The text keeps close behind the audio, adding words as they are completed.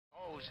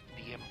chose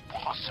the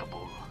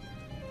impossible.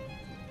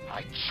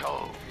 I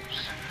chose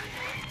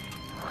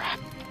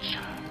rapture.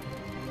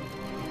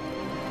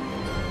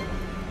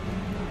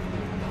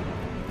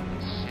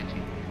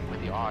 City where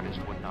the artist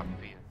would not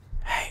fear.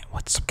 Hey,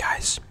 what's up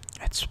guys?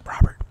 It's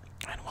Robert,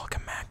 and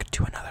welcome back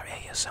to another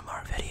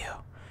ASMR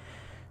video.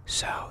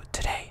 So,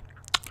 today,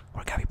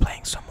 we're gonna be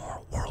playing some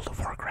more World of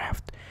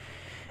Warcraft.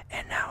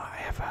 And now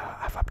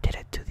I've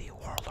updated to the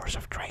Warlords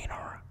of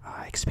Draenor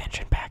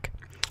expansion pack.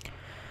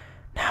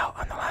 Now,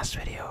 on the last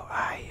video,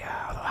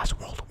 the last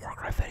World of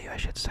Warcraft video, I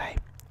should say,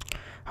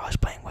 I was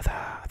playing with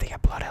I think a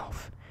Blood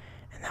Elf,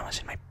 and that was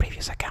in my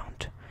previous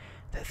account.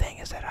 The thing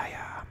is that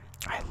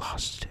I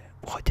lost.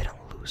 Well, I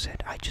didn't lose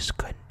it. I just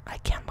I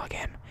can't log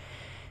in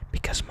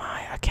because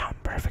my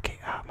account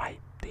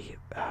the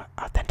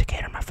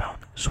authenticator on my phone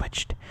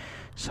switched.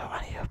 So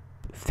I need to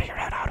figure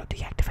out how to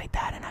deactivate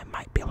that, and I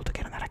might be able to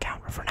get on that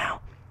account. But for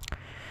now,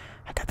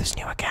 I got this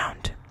new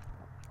account,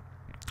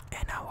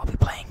 and now I'll be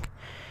playing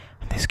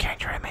this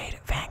character I made,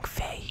 Vang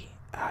Fei.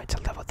 It's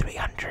a level 3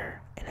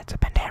 hunter, and it's a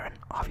Pandaren,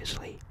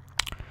 obviously.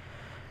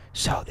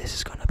 So this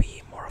is gonna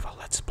be more of a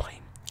let's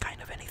play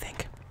kind of anything.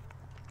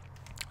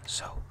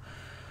 So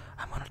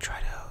I'm gonna try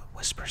to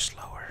whisper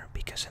slower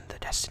because in the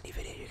Destiny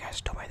video you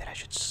guys told me that I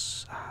should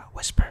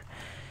whisper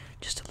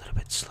just a little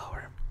bit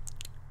slower,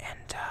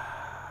 and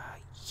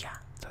yeah,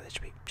 so this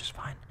should be just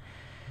fine.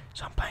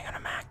 So I'm playing on a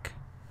Mac.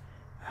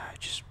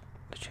 Just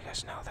let you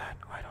guys know that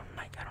I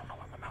don't know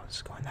why my mouse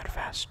is going that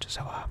fast.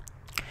 So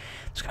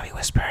it's gonna be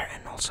whisper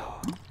and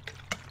also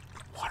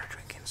water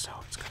drinking. So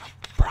it's gonna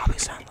probably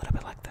sound a little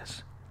bit like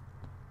this.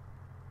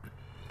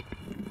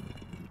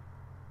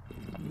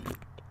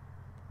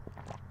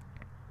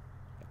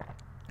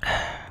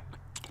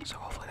 So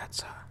hopefully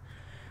that's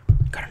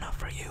good enough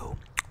for you,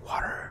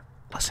 water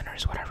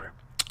listeners, whatever.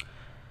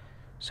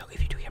 So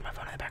if you do hear my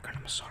phone in the background,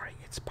 I'm sorry.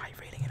 It's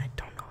vibrating and I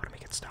don't know how to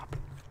make it stop.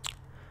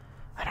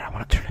 I don't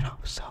want to turn it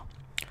off. So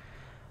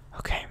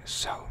okay,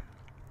 so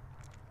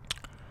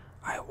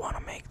I want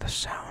to make the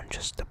sound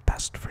just the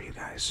best for you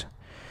guys.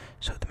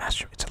 So the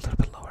master, it's a little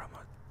bit lower. I'm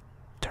gonna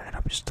turn it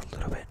up just a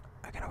little bit.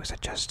 I can always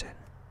adjust it.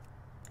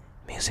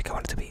 Music, I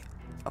want it to be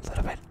a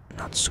little bit,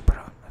 not super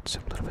loud. That's a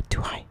little bit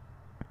too high.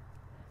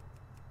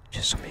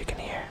 Just so you can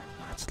hear.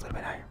 That's a little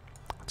bit higher.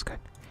 That's good.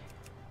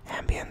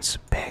 Ambience,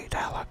 big,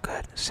 dialogue,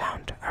 good.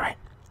 Sound, alright.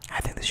 I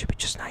think this should be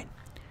just 9.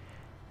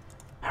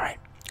 Alright,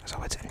 so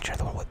let's enter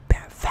the world with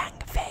Vang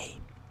Fei.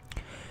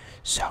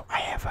 So I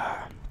have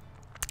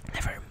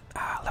never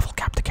level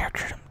capped the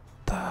character.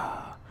 The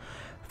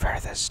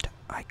furthest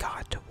I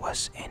got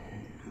was in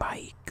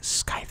my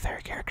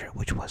Skyfair character,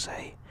 which was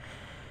I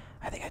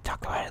think I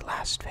talked about it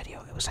last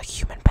video. It was a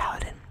human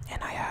paladin,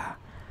 and I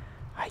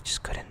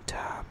just couldn't,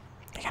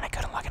 again, I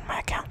couldn't log in my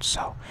account,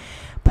 so,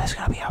 but it's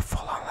gonna be a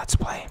full-on let's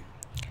play.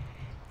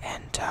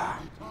 And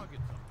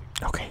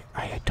okay,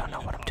 I don't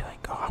know what I'm doing.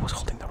 Oh, I was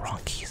holding the wrong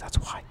keys, that's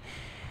why.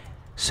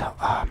 So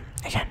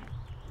again,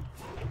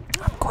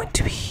 I'm going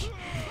to be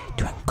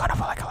doing kind of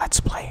like a let's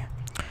play.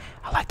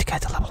 I like to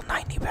get to level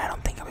 90, but I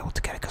don't think I'll be able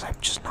to get it because I'm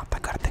just not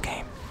that good at the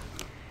game.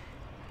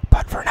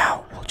 But for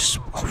now, we'll just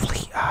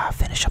hopefully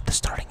finish up the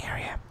starting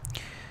area.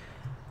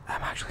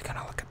 I'm actually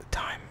gonna look at the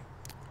time.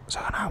 So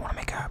I want to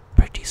make a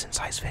pretty decent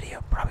sized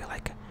video, probably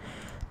like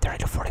 30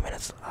 to 40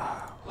 minutes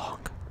long.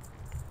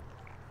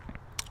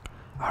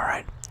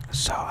 Alright,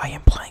 so I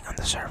am playing on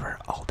the server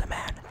All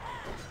Demand,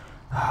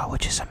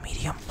 which is a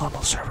medium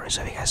normal server.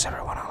 So if you guys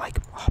ever want to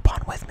like hop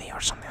on with me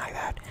or something like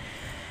that,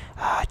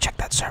 check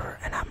that server.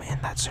 And I'm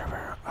in that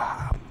server,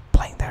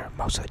 playing there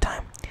most of the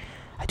time.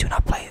 I do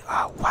not play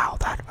WoW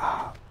that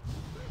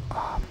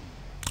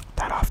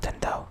often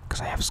though,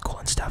 because I have school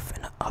and stuff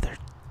and other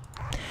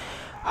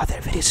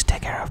videos to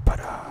take care of. But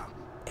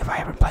if I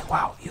ever play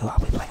WoW, I'll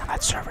be playing on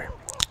that server.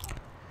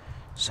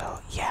 So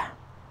yeah,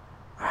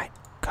 alright,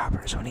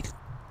 copper. So we need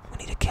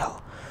to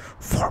kill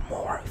 4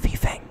 more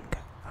V-Fang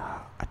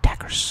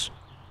attackers,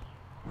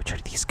 which are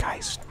these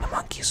guys, the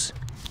monkeys.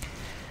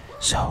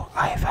 So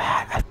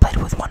I've played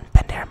with one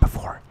Pandaren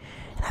before,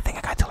 and I think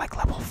I got to like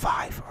level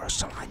 5 or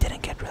something. I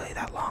didn't get really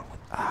that long.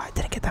 I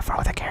didn't get that far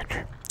with that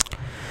character.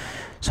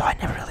 So I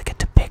never really got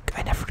to pick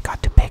a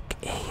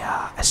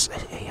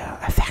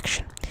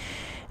faction,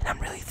 and I'm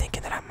really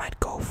thinking that I might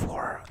go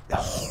for the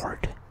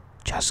Horde,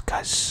 just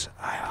cause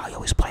I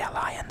always play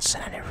Alliance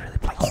and I never really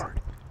play Horde.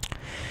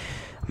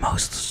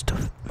 Most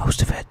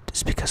of it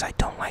is because I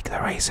don't like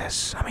the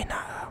races. I mean,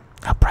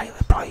 I'll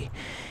probably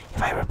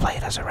if I ever play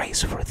it as a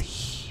race for the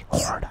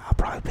Horde, I'll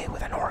probably play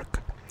with an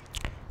Orc,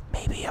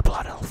 maybe a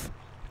Blood Elf.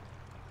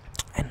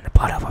 And the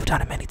Blood Elf, I've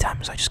done it many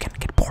times. I just can't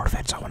get bored of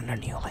it, so I want a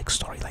new like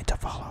storyline to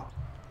follow.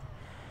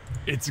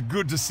 It's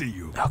good to see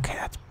you. Okay,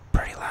 that's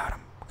pretty loud.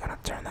 I'm gonna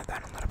turn that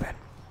down a little bit.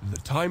 The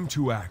time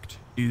to act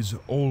is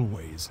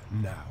always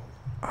now.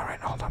 Alright,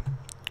 hold on.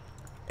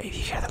 If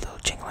you hear the little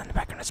jingle in the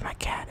background, it's my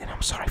cat, and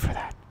I'm sorry for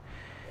that.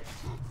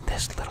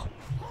 This little...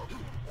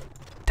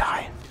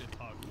 Die.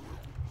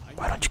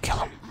 Why don't you kill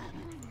him?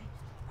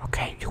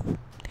 Okay,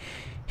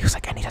 he was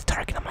like, I need a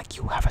target. I'm like,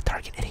 you have a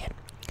target, idiot.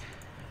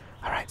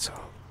 Alright, so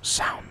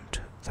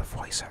sound. the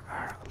voices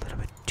are a little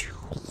bit too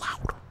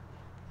loud.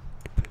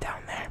 Keep them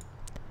down there.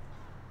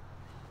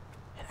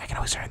 And I can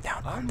always turn it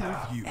down on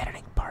the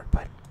editing part,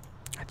 but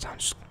that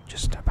sounds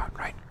just about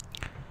right.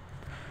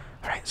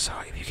 Alright, so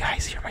if you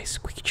guys hear my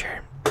squeaky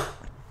chair,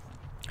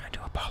 I do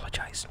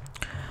apologize.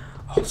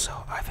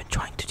 Also, I've been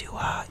trying to do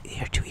a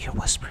ear-to-ear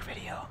whisper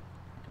video.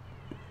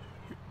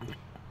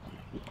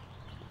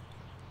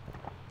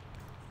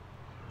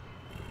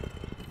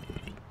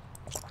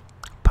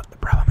 But the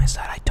problem is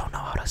that I don't know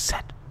how to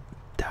set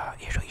the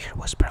ear-to-ear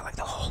whisper, like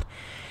the whole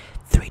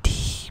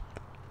 3D.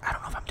 I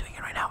don't know if I'm doing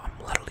it right now.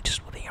 I'm literally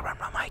just moving around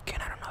my mic,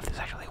 and I don't know if it's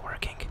actually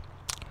working.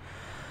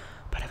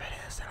 But if it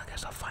is, then I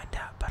guess I'll find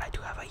out. But I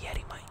do have a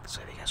Yeti mic,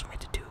 so if you guys want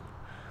me to do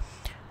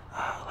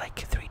like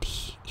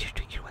 3D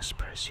ear-to-ear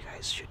whispers, you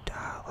guys should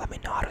let me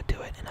know how to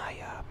do it, and I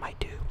might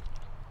do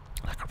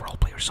like a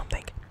roleplay or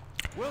something.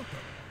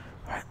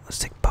 Alright, let's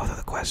take both of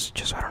the quests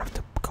just so I don't have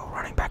to go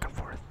running back and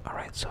forth.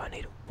 Alright, so I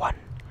need one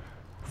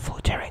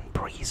fluttering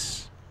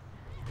breeze.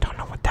 Don't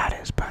know what that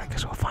is, but I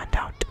guess we'll find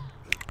out.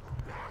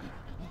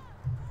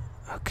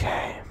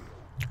 Okay,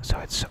 so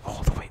it's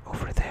all the way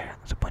over there.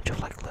 There's a bunch of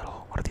like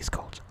little, what are these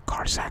called?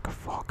 Car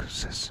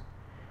sarcophaguses.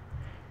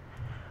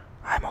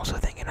 I'm also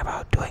thinking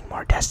about doing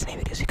more Destiny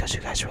videos because you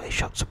guys really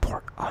showed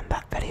support on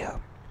that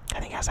video. I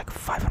think it has like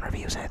 500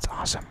 views and it's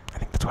awesome. I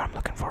think that's what I'm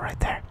looking for right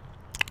there.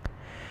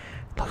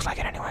 Looks like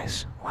it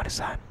anyways. What is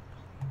that?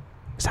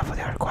 Is that for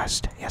the other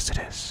quest? Yes it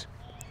is.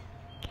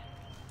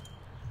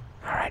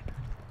 Alright.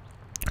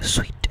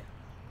 Sweet.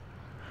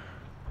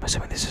 I'm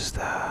assuming this is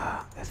the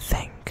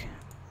thing.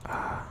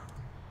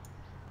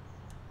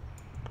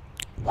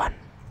 One.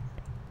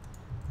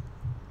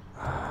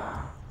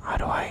 How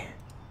do I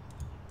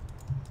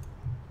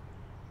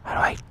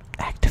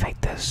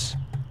activate this?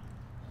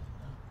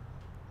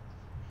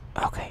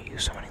 Okay,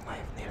 use summoning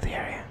life near the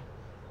area.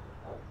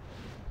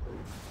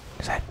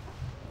 Is that?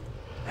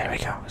 There we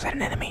go. Is that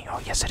an enemy?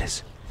 Oh yes it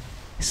is.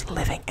 It's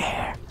living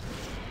air.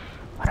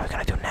 What are we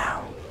gonna do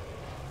now?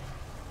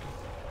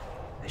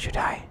 Did you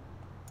die?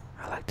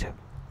 I like to.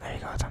 There you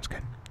go, that sounds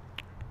good.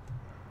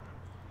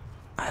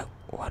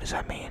 What does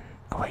that mean?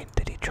 Oh wait,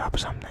 did he drop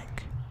something?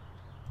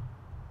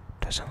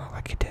 Doesn't look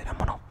like he did. I'm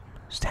gonna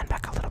stand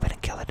back a little bit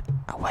and kill it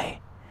away.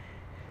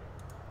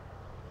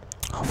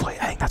 Hopefully,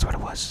 I think that's what it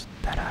was.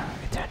 That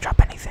it didn't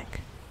drop anything.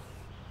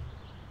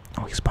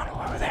 Oh, he spawned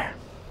over there.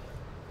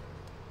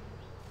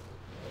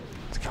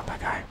 Let's kill that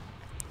guy.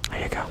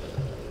 There you go.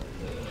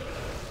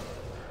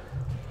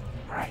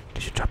 Alright,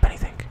 did you drop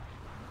anything?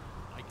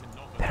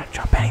 They don't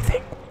drop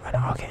anything. Oh,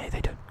 no, okay,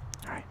 they do.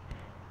 Alright.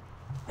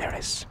 There it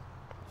is.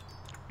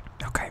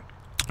 Okay.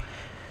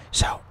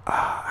 So,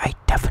 I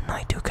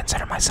definitely do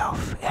consider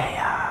myself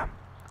a,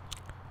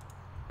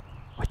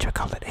 what you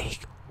call it, a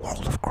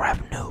World of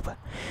Warcraft noob.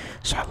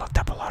 So I looked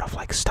up a lot of,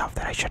 like, stuff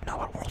that I should know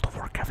about World of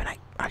Warcraft, and I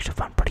actually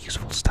found pretty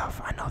useful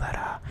stuff. I know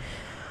that,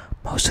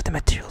 most of the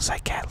materials I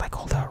get, like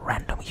all the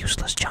random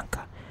useless junk,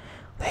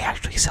 they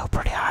actually sell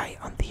pretty high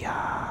on the,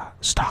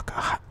 stock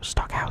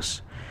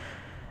house.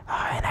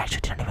 And I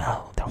actually didn't even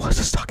know there was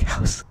a stock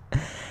house.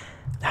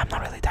 I'm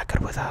not really that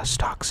good with,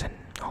 stocks and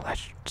all that,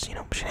 you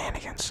know,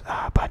 shenanigans,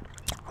 but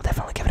I'll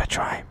definitely give it a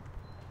try.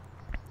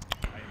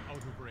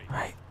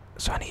 Alright,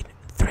 so I need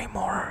 3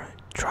 more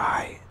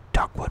dry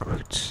dogwood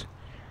roots.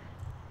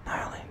 Now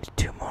I only need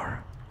 2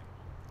 more.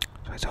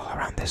 So it's all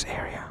around this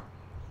area.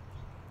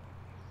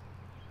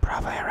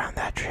 Probably around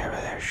that tree over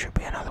there should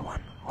be another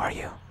one. Who are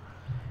you?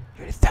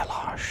 You're the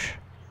Thelosh.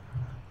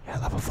 You're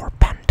level 4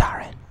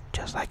 Pandaren,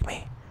 just like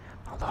me.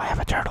 Although I have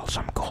a turtle, so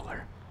I'm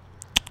cooler.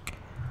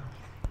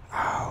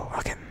 Oh,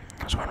 okay,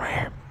 there's one right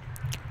here.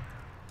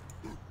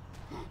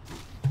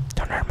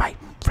 Don't hurt my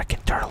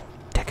freaking turtle,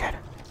 dickhead.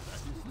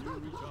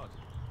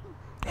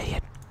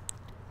 Idiot.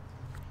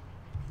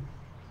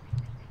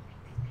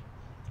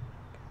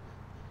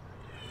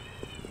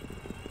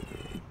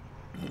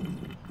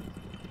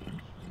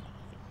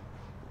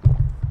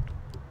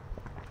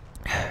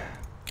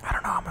 I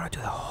don't know, I'm gonna do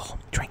the whole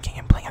drinking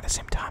and playing at the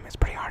same time. It's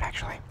pretty hard,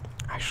 actually.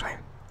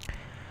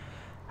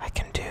 I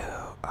can do,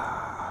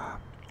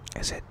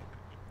 is it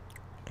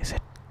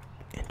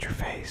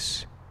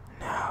interface?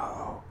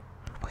 No.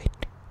 Wait,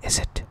 is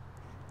it?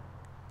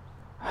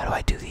 How do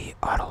I do the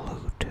auto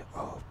loot?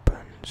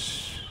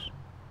 Opens.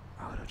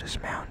 Auto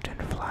dismount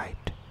and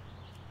flight.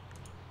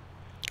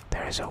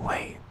 There is a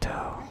way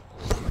to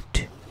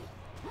loot.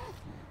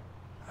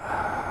 No,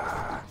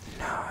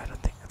 I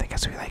don't think. I think it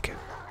has to be like.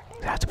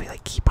 It has to be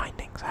like key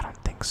bindings. I don't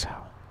think so.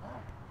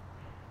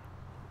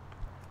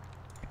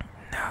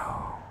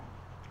 No.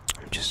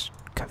 I'm just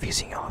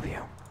confusing all of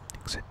you.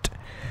 Exit.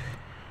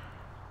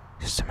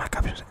 System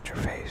options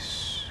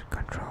interface.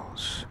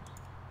 Controls.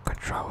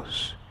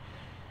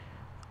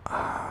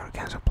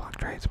 Cancel block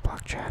trades,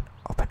 block chat,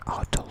 open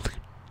auto loot.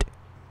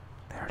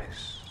 There it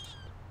is.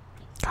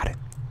 Got it.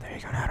 There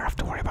you go. Now I don't have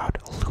to worry about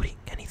looting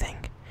anything.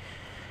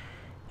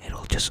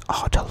 It'll just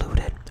auto loot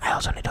it. I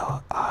also need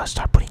to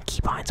start putting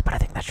keybinds, but I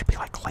think that should be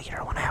like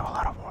later when I have a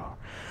lot of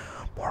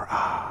more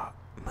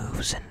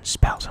moves and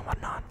spells and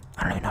whatnot.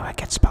 I don't even know if I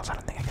get spells. I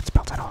don't think I get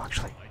spells at all,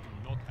 actually.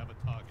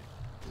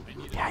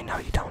 No,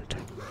 you don't.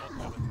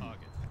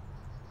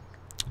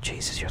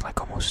 Jesus, you're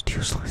like almost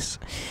useless.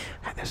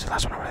 Alright, there's the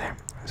last one over there.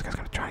 This guy's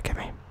gonna try to get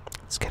me.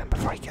 Let's get him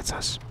before he gets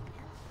us.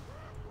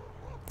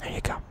 There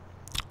you go.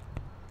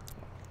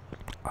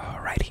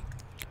 Alrighty.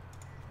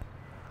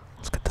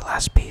 Let's get the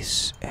last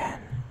piece,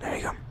 and there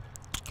you go.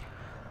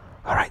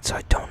 Alright, so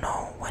I don't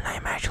know when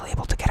I'm actually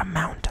able to get a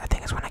mount. I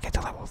think it's when I get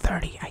to level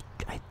 30.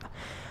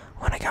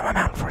 When I got my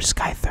mount for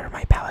Skyther,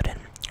 my paladin,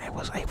 it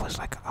was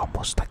like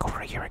almost like over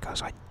a year ago,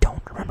 so I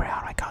don't remember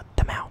how I got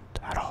the mount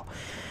at all.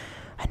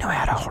 I know I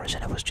had a horse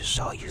and it was just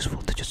so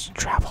useful to just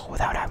travel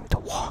without having to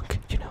walk,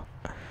 you know.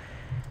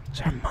 Is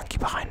there a monkey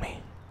behind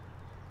me?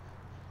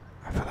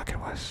 I feel like it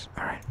was.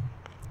 Alright.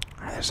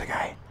 Alright, there's a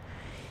guy.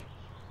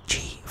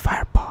 G,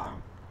 Firepaw.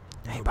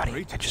 Hey buddy,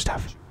 get your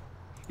stuff.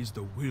 Is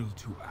the will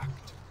to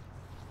act.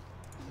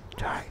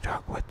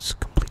 Dog, what's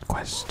complete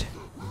quest?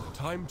 The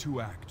time to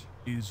act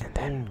is And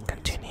then always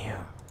continue.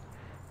 now.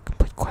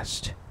 Complete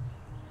quest.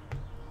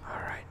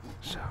 Alright,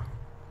 so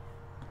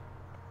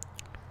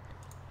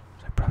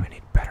I probably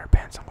need better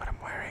pants on what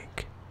I'm wearing.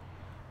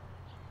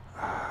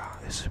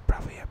 This is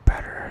probably a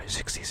better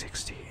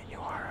 60-60, and you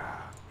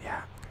are,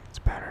 yeah, it's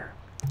better.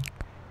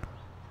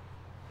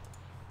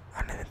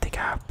 I don't even think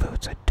I have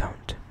boots. I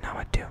don't. Now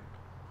I do.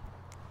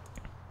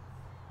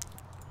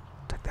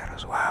 Take that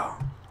as well.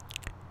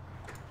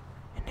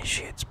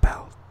 Initiates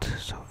belt,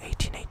 so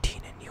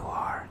 1818, and you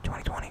are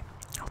 2020.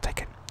 I'll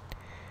take it.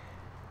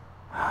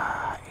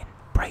 In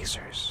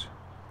bracers,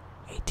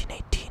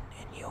 1818,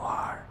 and you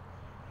are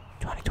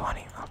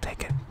 2020. I'll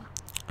take it.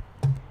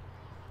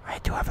 I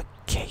do have a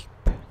cape.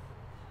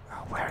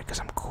 I'll wear it because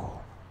I'm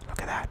cool.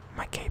 Look at that,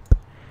 my cape.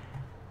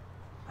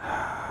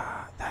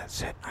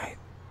 That's it.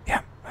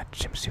 Yeah, that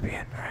seems to be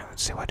it. Alright,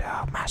 let's see what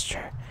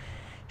Master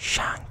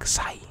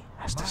Shanksai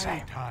has to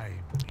say. My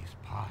time is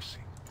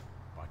passing,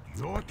 but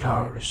your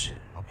Yours turn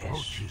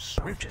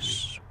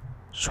approaches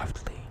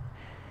swiftly.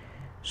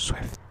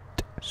 Swift.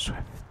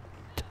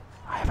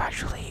 I have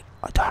actually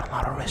done a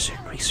lot of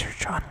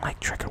research on like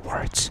trigger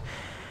words,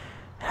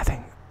 and I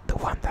think the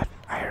one that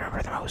I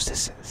remember the most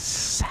is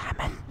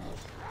salmon.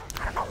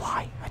 I don't know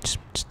why. I just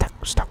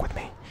stuck with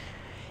me.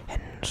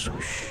 And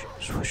swoosh,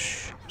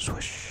 swoosh,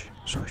 swoosh,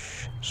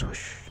 swoosh,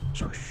 swoosh,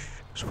 swoosh,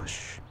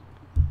 swoosh.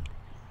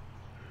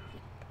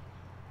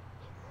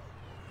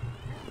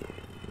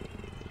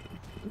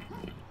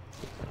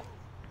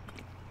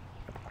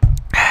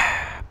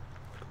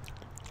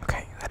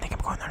 Okay, I think I'm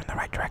going there in the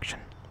right direction.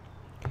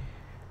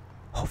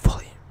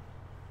 Hopefully.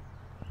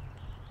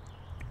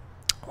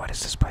 What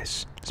is this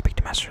place? Speak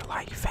to Master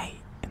Light Fei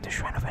in the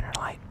Shrine of Inner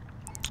Light.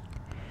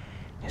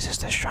 Is this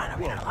the Shrine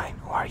of Inner Light?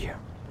 Who are you?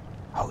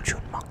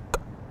 Hojun Monk.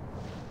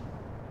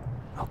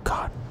 Oh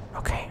god.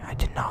 Okay, I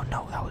did not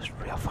know that was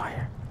real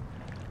fire.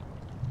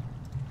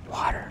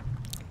 Water.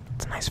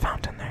 It's a nice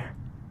fountain there.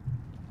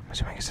 I'm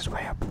assuming it's this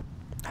way up.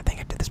 I think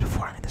I did this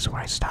before. I mean, this is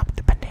where I stopped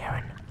the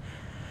Pandaren.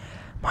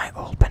 My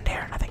old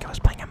Pandaren. I think I was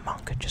playing a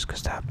monk just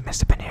because the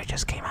Mr. Pandaren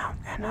just came out.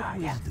 And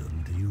yeah.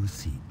 Wisdom do you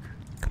seek?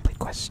 Complete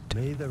quest.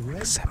 May the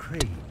red Accept.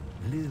 crane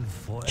live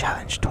forever.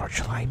 Challenge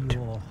Torchlight. in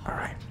your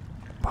Alright.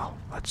 Well,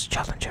 let's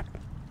challenge it.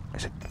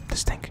 Is it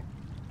this thing?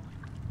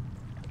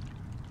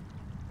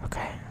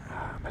 Okay,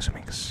 I'm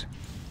assuming it's...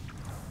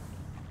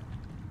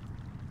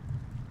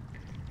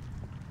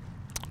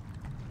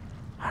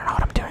 I don't know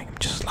what I'm doing. I'm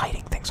just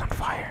lighting things on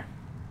fire.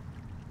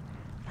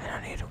 And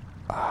I need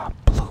a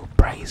blue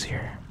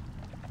brazier.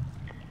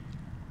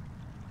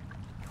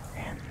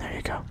 And there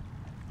you go.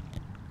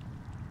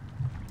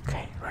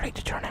 Okay, ready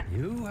to turn in.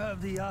 You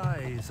have the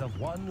eyes of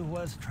one who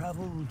has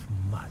traveled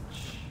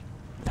much.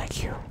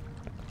 Thank you.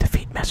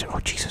 Defeat Master. Oh,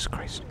 Jesus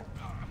Christ.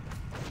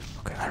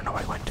 Okay, I don't know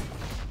where he went.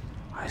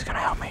 Oh, he's gonna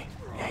help me.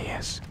 Yeah, he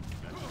is.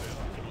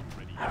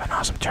 I have an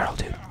awesome turtle,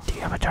 dude. Do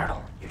you have a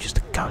turtle? You're just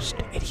a ghost,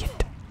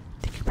 idiot.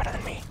 Think you're better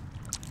than me.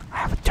 I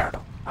have a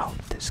turtle. Oh,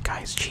 this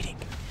guy is cheating.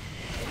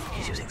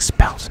 He's using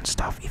spells and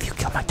stuff. If you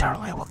kill my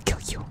turtle, I will kill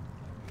you.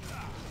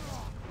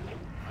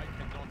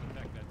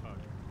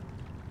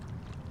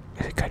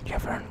 Is it good? You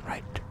have earned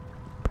right.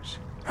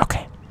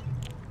 Okay.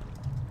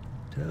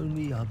 Tell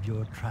me of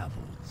your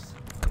travels.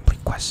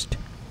 Complete quest.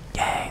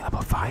 Yay,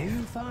 level 5.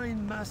 You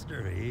find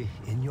mastery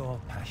in your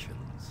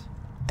passions.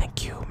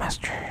 Thank you,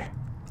 Master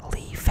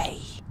Li Fei.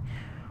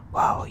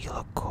 Wow, you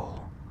look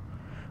cool.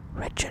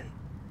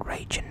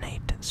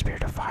 Regenerate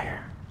Spirit of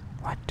Fire.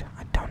 What?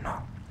 I don't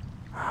know.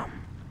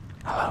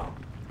 Hello?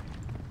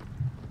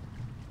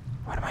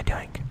 What am I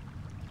doing?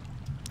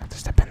 I have to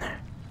step in there.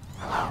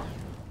 Hello?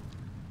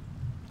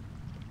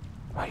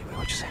 Wait,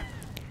 what'd you say?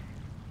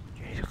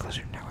 You need to be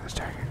closer now with this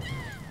target.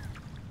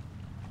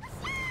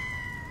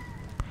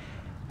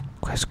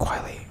 Quest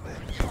quietly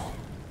within the pool.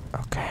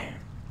 Okay.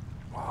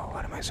 Well,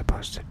 what am I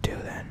supposed to do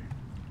then?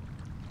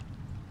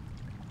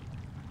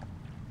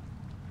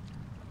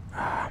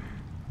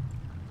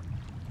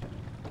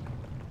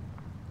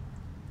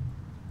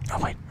 Oh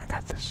wait, I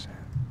got this.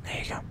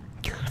 There you go. Am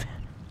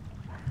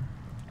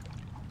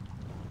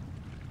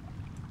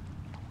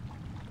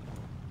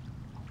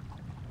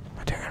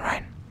I doing it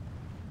right?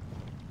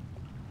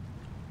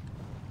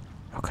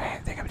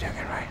 doing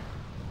it right.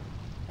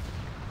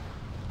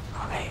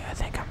 Okay, I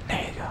think I'm.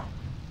 There you go.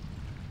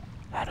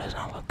 That does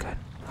not look good.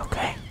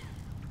 Okay.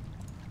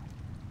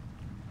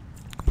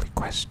 Complete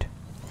quest.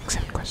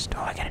 Accept quest.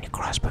 Oh, I got a new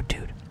crossbow,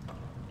 dude.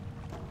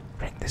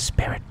 Bring the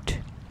spirit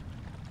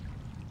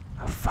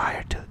of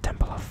fire to the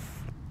Temple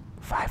of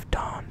 5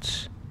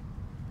 Dawns.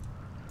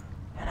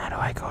 And how do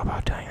I go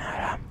about doing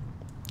that?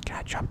 Can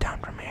I drop down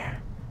from here?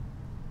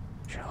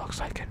 Sure looks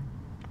like it.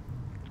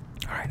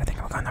 Alright, I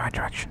think I'm going the right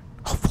direction.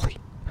 Hopefully.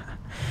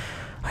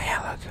 Oh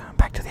yeah, look,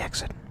 back to the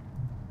exit.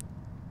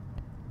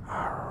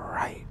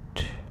 Alright.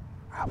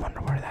 I wonder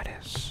where that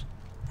is.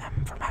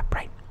 M for map,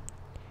 right?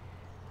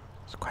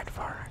 It's quite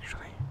far,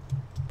 actually.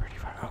 Pretty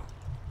far. Oh.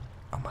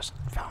 Almost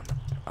found the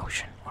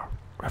ocean or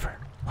river,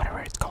 whatever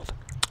it's called.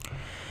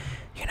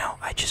 You know,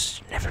 I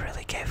just never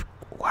really gave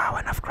WoW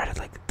enough credit.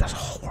 Like, this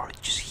whole world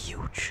is just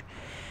huge.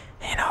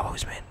 And I've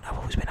always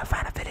been a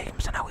fan of video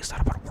games, and I always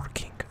thought about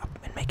working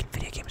and making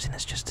video games, and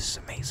it's just this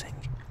amazing.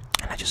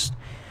 And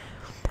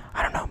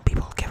I don't know,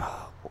 people give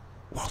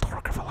World of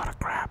Warcraft a lot of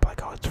crap,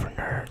 like, oh, it's for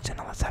nerds and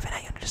all that stuff, and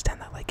I understand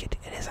that, like, it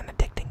is an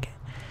addicting game.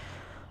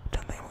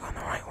 Don't think I'm going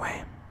the right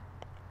way.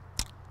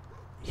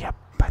 Yep,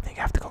 I think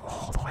I have to go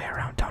all the way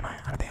around, don't I?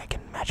 I don't think I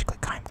can magically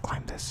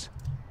climb this.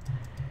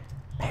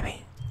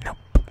 Maybe. Nope.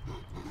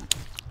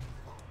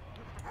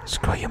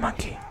 Screw you,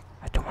 monkey.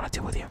 I don't want to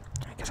deal with you.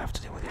 I guess I have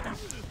to deal with you now.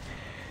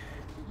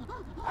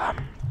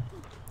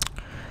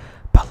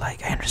 But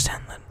like, I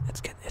understand that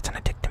it's an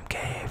addictive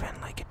game,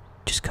 and like, it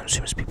just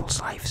consumes people's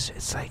lives.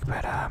 It's like,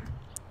 but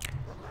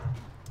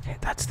okay,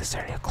 that's this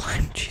area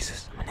climb.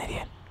 Jesus, I'm an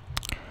idiot.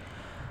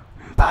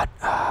 But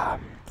I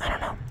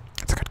don't know.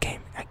 It's a good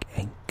game.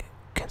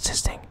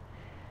 Consisting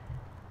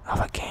of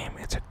a game,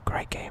 it's a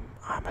great game.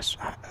 I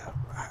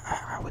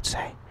would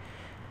say.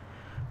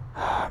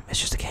 It's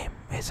just a game.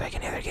 It's like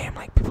any other game.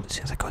 Like, people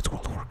say, it's like, oh, it's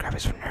World of Warcraft,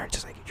 it's for nerds.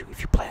 It's like, if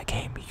you play a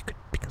game, you could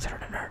be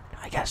considered a nerd,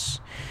 I guess.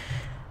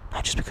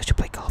 Not just because you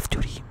play Call of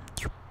Duty,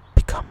 you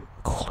become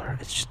cooler.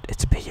 It's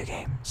a video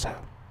game. So,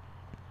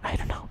 I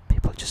don't know.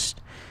 People just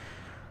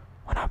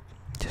wanna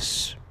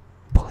just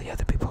bully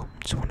other people.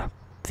 Just wanna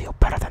feel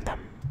better than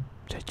them.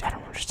 I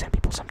don't understand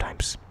people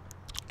sometimes.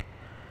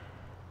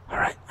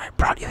 Alright, I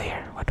brought you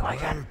here. What do I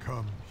get?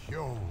 Welcome,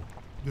 Hyo.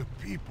 The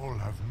people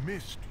have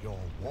missed your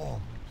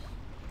warmth.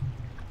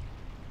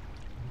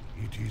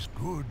 It is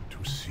good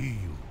to see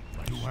you.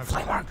 You have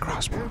Flame-arc conquered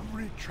crossbow.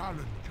 every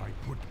challenge I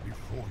put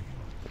before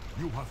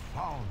you. You have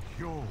found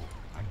Hyo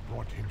and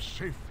brought him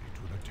safely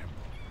to the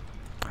temple.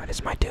 That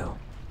is my due.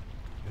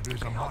 There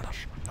is a Okay, hold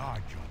much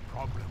larger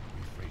problem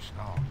we face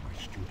now, my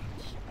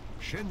students.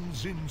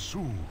 Shenzin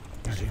Su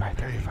is in 35,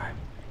 pain. 35.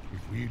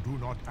 If we do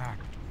not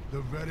act,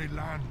 the very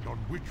land on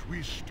which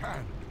we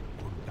stand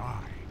will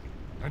die,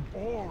 and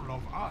all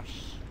of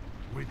us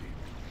with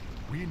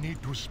it. We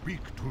need to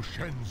speak to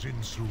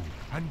Shenzin Su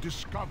and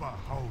discover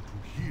how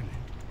to heal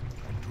it.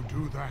 And to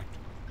do that,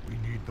 we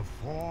need the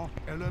 4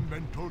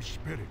 elemental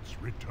spirits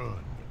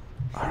returned.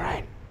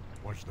 Alright.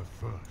 Was the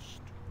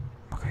first.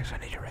 Okay, so I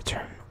need to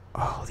return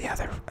all the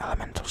other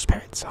elemental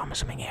spirits. So I'm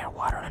assuming air,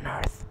 water, and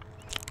earth.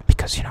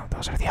 Because, you know,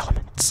 those are the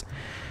elements.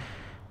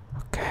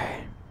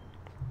 Okay.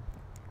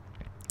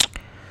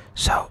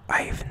 So, am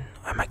I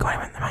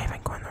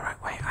even going the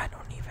right way? I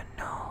don't even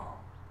know.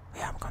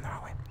 Yeah, I'm going the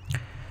right way.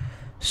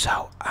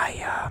 So,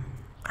 I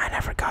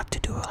never got to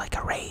do, like,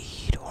 a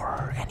raid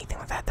or anything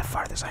like that. The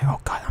farthest oh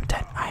god, I'm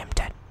dead. I am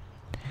dead.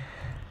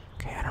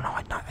 Okay, I don't know.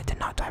 I did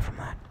not die from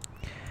that.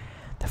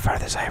 The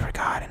farthest I ever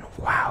got in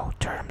WoW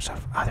terms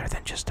of other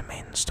than just the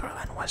main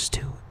storyline was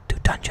to do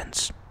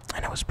dungeons.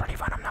 And it was pretty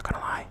fun, I'm not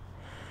gonna lie.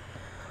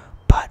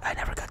 But I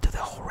never got to the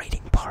whole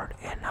raiding part,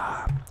 and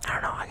I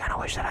don't know, I kinda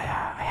wish that I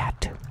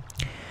had to.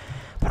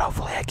 But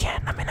hopefully I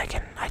can. I mean,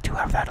 I do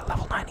have that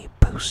level 90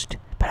 boost,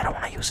 but I don't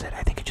want to use it.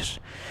 I think it just,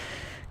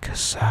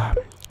 because that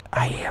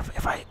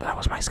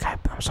was my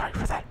Skype, I'm sorry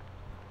for that.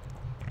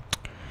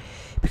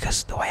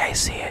 Because the way I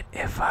see it,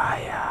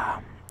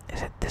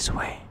 is it this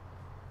way?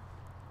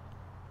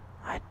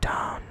 I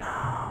don't know,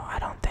 I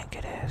don't think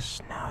it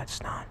is. No,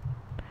 it's not.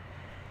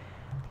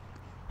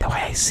 The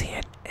way I see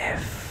it,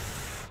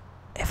 if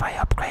I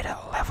upgrade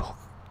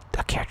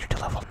a character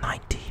to level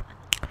 90,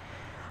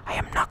 I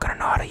am not gonna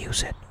know how to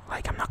use it.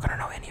 Like, I'm not gonna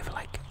know any of,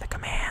 like, the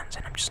commands,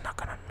 and I'm just not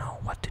gonna know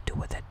what to do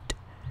with it.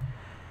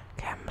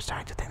 Okay, I'm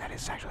starting to think that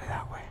it's actually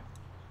that way.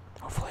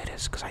 Hopefully it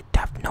is, because I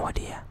have no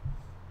idea.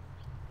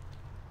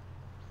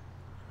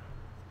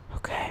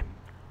 Okay.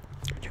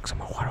 Drink some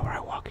more water where I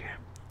walk here.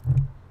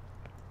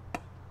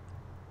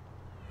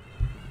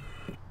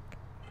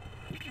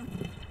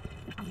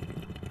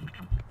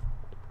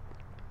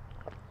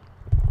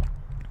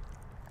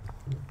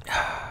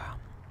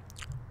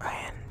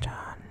 And,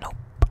 nope,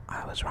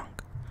 I was wrong.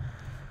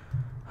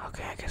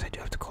 Okay, I guess I do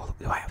have to go all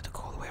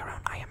the way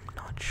around? I am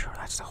not sure,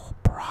 that's the whole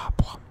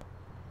problem.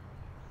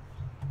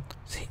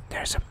 See,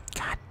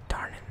 god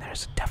darn it,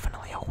 there's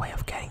definitely a way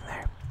of getting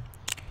there.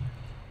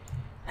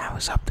 Now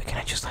it's up, can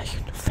I just, like,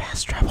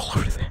 fast travel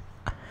over there?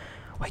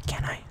 Wait,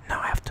 can I? No,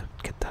 I have to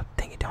get the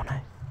thingy, don't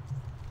I?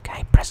 Can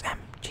I press M?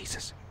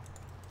 Jesus.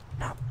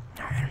 No.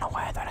 I don't know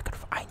why I thought I could.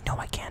 I know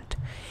I can't.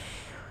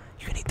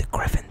 You need the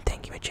griffin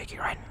thing, you jiggy,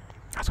 right?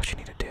 That's what you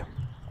need to do.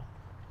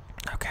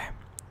 Okay.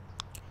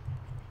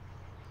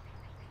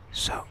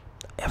 So,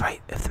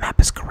 if the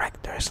map is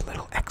correct, there is a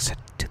little exit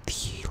to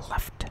the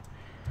left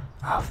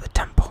of the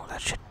temple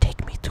that should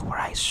take me to where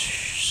I'm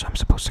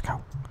supposed to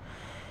go.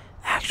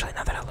 Actually,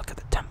 now that I look at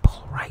the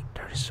temple, right,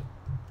 there's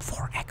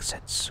 4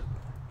 exits,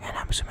 and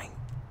I'm assuming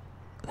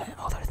the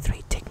other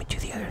 3 take me to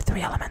the other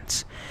 3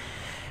 elements.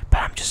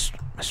 But I'm just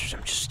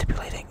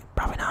stipulating,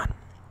 probably not.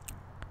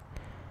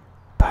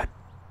 But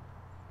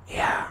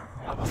yeah,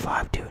 level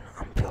 5, dude.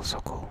 I feel so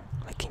cool.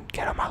 I can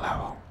get on my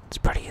level. It's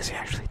pretty easy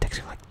actually. It takes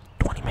you like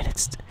 20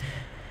 minutes.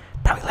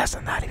 Probably less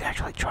than that if you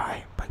actually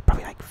try. Like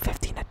probably like 10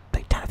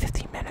 to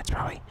 15 minutes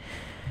probably.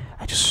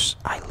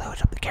 I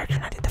loaded up the character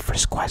and I did the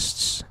first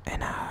quests,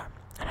 and I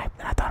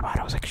thought about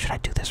it. I was like, should I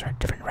do this or a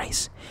different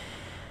race?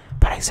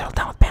 But I settled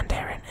down with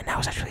Pandaren, and I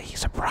was actually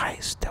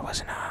surprised there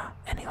wasn't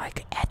any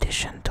like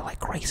addition to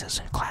like races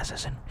and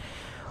classes and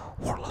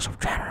Warlords of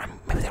Draenor. I mean,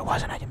 maybe there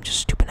wasn't. I'm just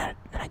stupid at it,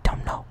 and I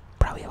don't know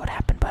probably what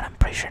happened. But I'm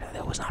pretty sure that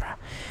there was not a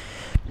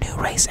new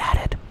race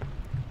added,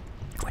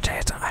 which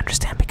I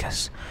understand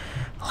because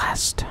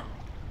last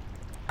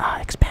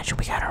expansion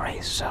we got a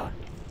race, so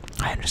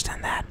I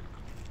understand that.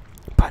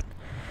 But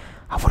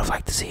I would have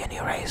liked to see a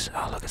new race.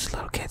 Oh, look, it's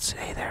little kids.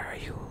 Hey there, are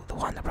you the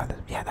one, the brother?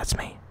 Yeah, that's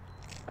me.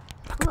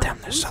 Look at them,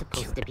 they're so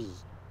cute.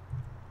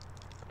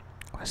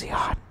 Was he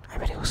hot? I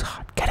bet he was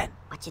hot. Get it?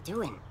 What you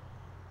doing?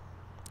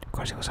 Of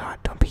course he was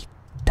hot. Don't be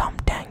dumb,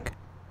 Dang.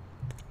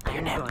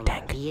 Your name,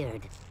 Dang.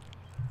 Beard.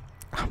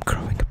 I'm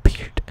growing a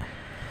beard.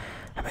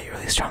 I bet you're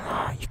really strong.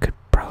 You could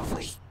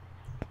probably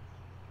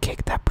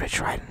kick that bridge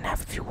right in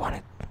half if you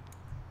wanted.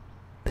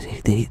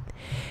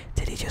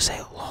 Did he just say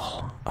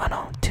lol? Oh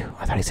no, 2.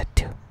 I thought he said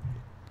 2.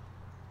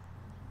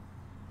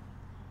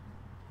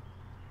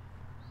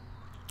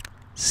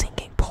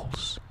 Sinking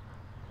pulse.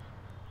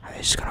 Are they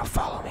just gonna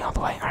follow me all the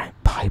way? Alright,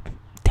 pipe.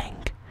 Dang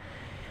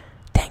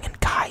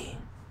and Kai.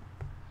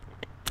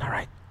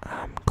 Alright,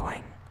 I'm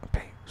going.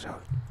 Okay, so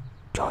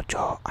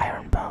Jojo,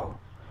 Iron Bow.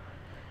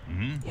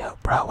 Yo,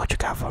 bro, what you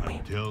got for me?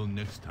 Until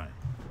next time.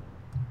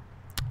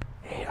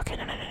 Hey, okay,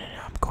 no.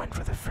 I'm going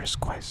for the first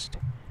quest.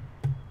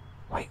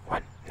 Wait,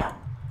 what? No.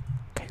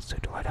 Okay, so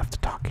do I have to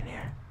talk in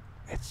here?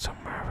 It's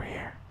somewhere over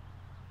here.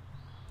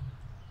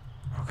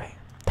 Okay,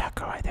 that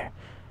girl right there.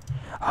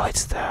 Oh,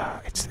 it's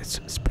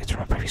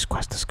from a previous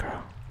quest, this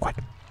girl. What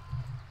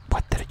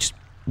did I just...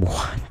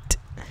 What?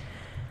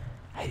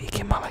 He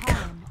came out like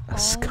a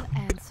skunk.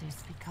 All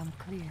answers become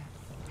clear.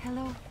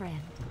 Hello,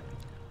 friend.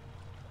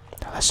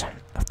 The lesson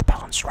of the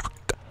balanced rock.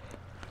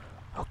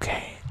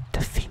 Okay,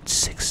 defeat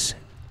 6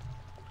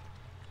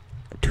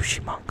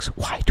 douchey monks.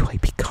 Why do I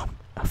become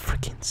a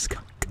freaking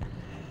skunk?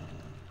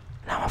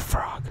 Now I'm a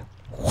frog.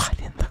 What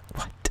in the...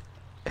 What?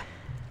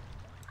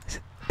 Is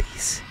it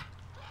these?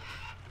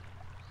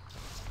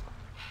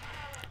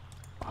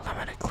 Well, I'm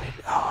gonna clear...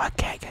 Oh,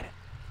 okay, I get it.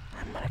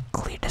 I'm gonna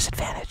clear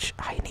disadvantage.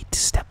 I need to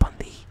step on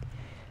the...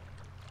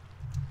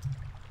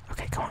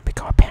 Okay, come on,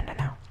 become a panda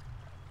now.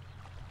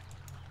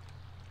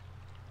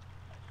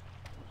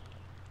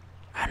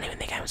 I don't even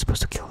think I'm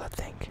supposed to kill that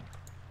thing.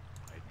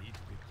 I need to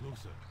be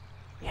closer.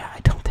 Yeah, I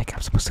don't think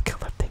I'm supposed to kill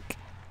that thing.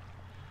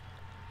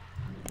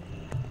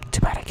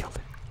 Too bad I killed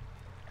it.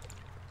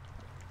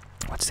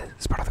 What's this?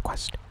 It's part of the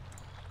quest.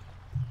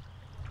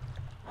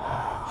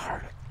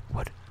 Hard.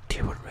 What do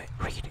you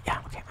read?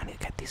 Yeah, okay, I need to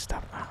get these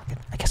stuff.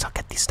 I guess I'll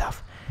get these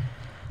stuff.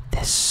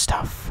 This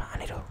stuff, I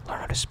need to learn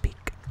how to speak.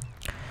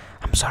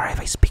 I'm sorry if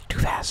I speak too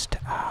fast.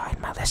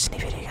 In my listening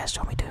video, you guys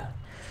told me to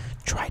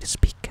try to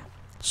speak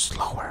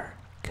slower,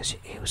 because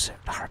it was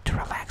hard to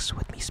relax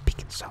with me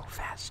speaking so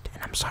fast.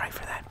 And I'm sorry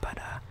for that, but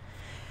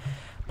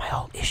my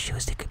whole issue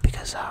is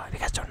because if you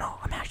guys don't know,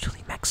 I'm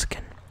actually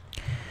Mexican.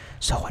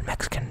 So what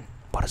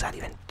does that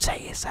even say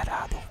is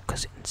that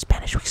because in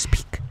Spanish we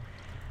speak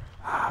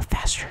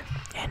faster,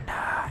 and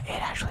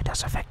it actually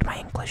does affect my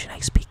English, and I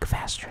speak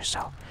faster.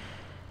 So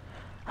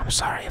I'm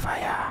sorry if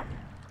I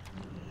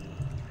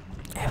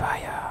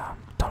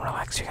don't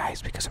relax you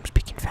guys because I'm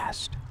speaking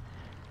fast.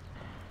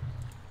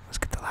 Let's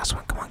get the last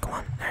one. Come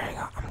on. There you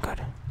go. I'm good.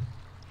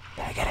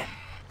 Did I get it?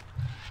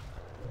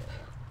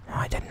 No,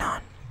 I did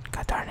not.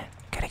 God darn it.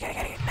 Get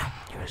it. No,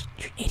 you're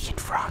an idiot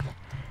frog.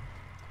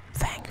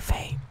 Fang,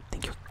 Faye.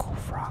 Think you're a cool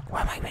frog.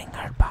 Why am I being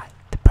hurt by?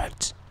 The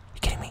birds?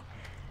 You kidding me?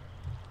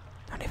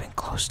 Not even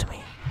close to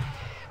me.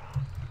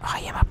 I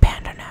am a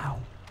panda now.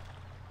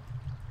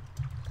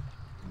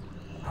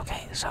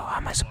 Okay, so how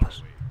am I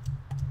supposed...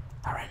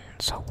 Alright,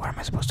 so where am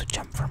I supposed to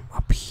jump from?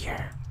 Up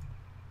here?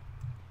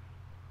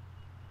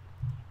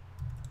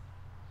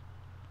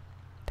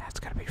 That's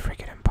gotta be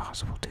freaking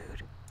impossible,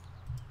 dude.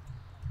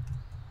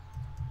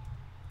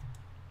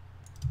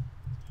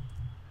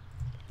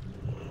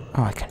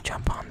 Oh, I can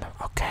jump on them.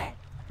 Okay.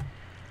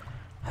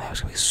 That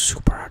was gonna be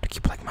super hard to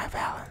keep like my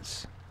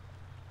balance.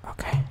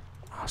 Okay,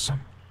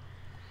 awesome.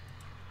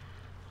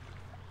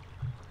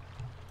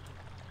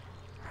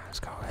 Let's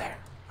go over there.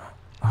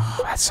 Oh,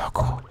 that's so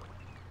cool.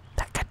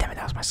 God damn it,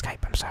 that was my Skype.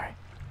 I'm sorry.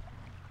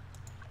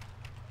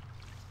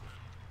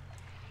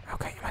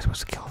 Okay, am I supposed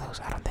to kill those?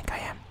 I don't think I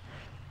am.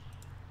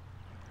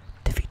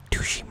 Defeat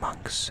Tushi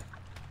monks.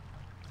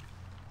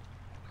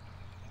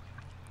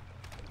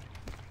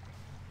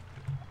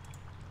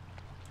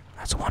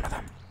 That's one of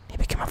them. He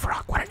became a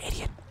frog. What an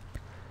idiot.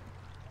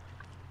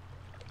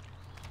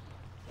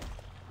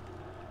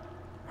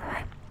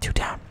 Alright, 2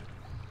 down.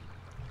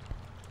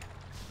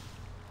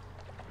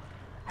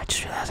 I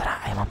just realized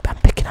that I'm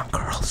picking on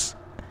girls.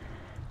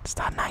 It's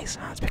not nice.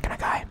 I was picking a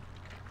guy.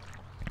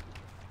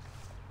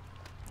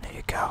 There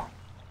you go.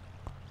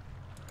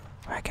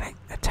 Alright, can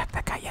I attack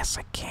that guy? Yes,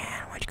 I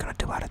can. What are you gonna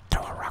do about it?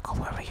 Throw a rock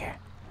over here.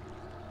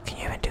 Can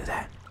you even do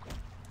that?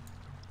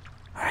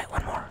 Alright,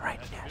 one more, right?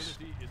 Yes.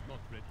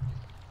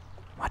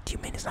 What do you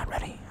mean it's not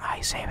ready?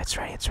 I say if it's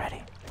ready, it's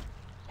ready.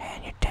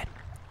 And you're dead.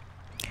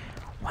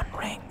 1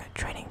 ring, a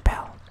training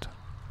belt.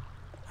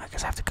 I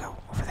guess I have to go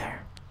over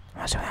there.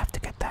 I also have to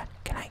get that.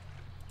 Can I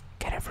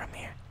get it from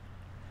here?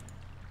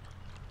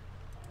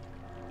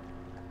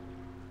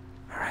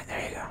 Alright,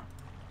 there you go.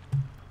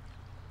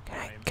 Can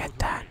I get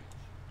that?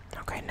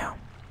 Okay, no.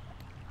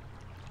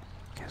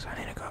 Guess I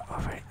need to go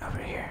over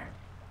here.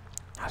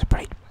 That was a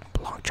pretty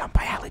long jump.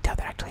 I highly doubt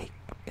that actually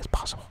is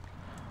possible.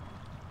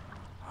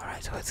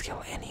 Alright, so let's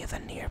kill any of the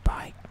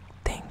nearby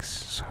things.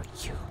 So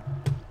you...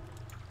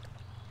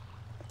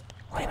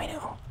 What do you mean?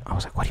 Oh, I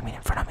was like, what do you mean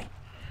in front of me?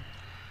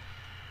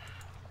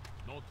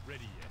 Not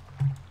ready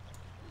yet.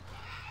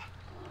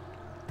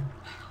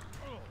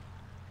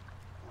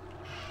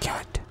 Kill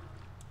it.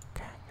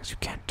 Okay, guess you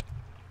can't.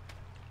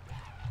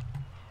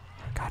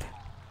 I got it.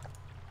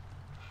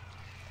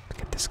 Let's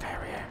get this guy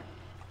over here.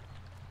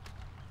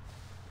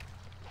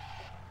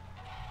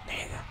 There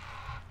you go.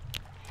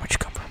 Where'd you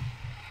come from?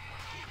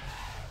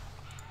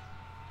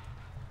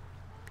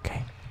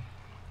 Okay.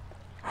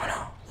 Oh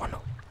no,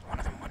 one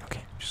of them went.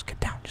 Okay, just get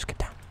down, just get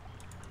down.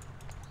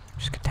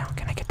 Just get down.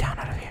 Can I get down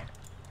out of here?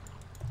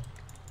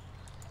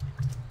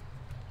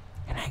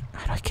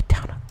 How do I get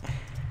down?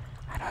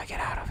 How do I get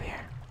out of here?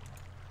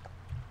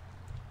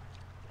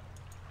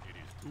 It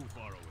is too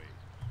far away.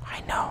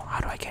 I know. How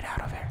do I get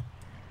out of here?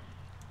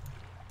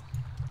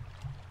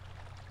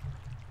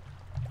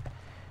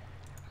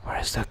 Where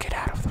is the get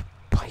out of the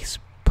place?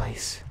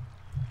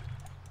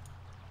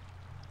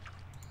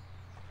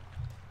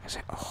 Is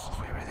it all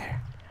the way over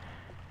there?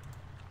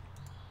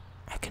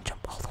 I can jump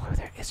all the way over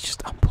there. It's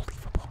just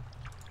unbelievable.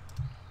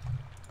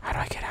 How do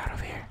I get out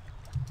of here?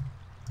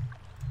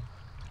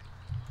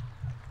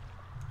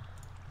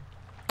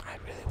 I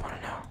really want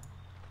to know.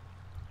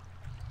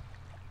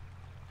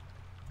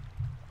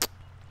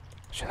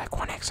 Is there like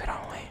one exit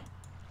only?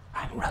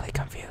 I'm really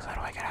confused. How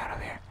do I get out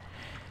of here?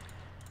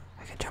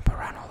 I can jump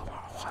around all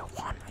I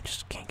want. I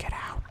just can't get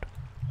out.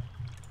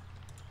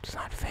 It's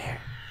not fair.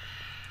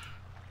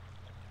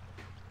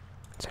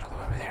 Is it all the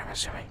way over there, I'm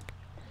assuming?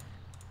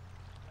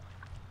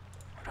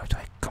 Or do I have to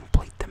like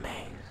complete the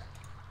maze?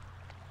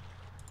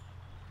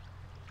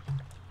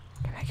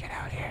 Can I get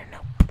out here?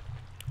 Nope.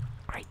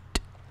 Great.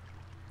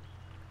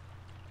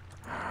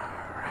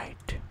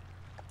 Alright.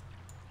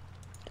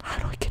 How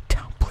do I get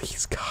down?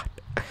 Please, God.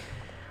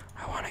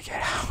 I want to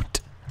get out.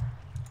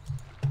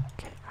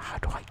 Okay, how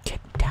do I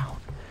get down?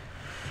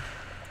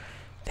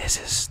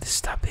 This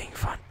stopped being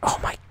fun. Oh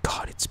my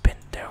God, it's been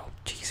there. Oh,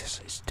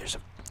 Jesus, there's a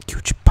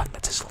huge button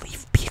that says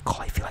leave vehicle.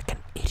 I feel like an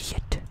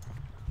idiot.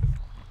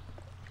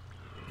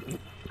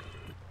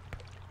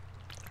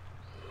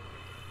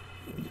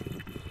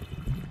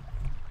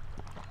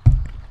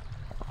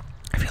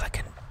 I feel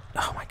like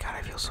oh my God,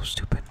 I feel so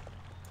stupid.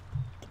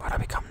 What do I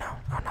become now?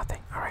 Oh,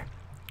 nothing. Alright.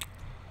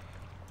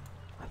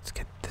 Let's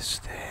get this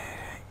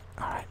thing.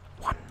 Alright,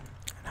 1.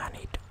 And I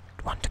need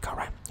 1 to go,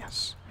 right?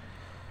 Yes.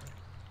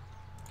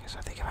 Okay, so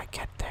I think if I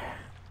get there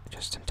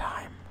just in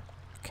time.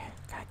 Okay,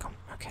 can I come?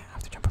 Okay, I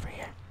have to jump over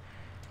here.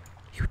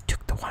 You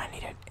took the one I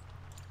needed.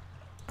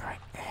 Alright,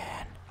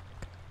 and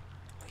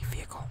leave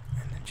vehicle.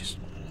 And then just.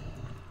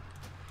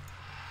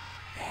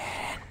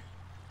 And.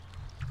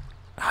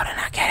 How did I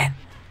not get it?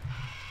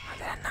 How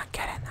did I not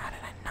get it? How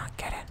did I not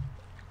get it?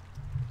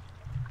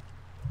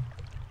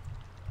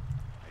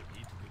 I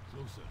need to get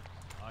closer.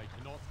 I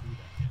cannot do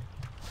that yet.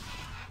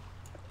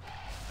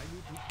 I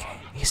need to... Okay,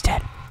 he's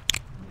dead.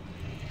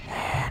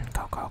 And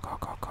go.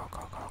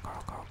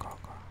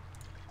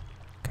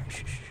 Okay,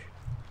 shh.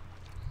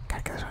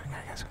 Gotta get this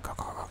one, Go.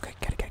 Okay,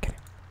 get it.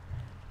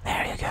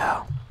 There you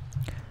go.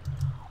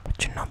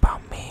 What you know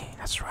about me?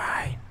 That's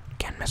right.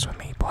 Can't mess with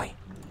me, boy.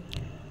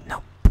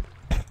 Nope.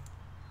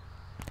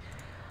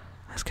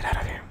 Let's get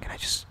out of here. Can I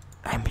just...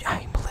 I'm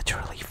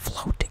literally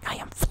floating. I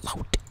am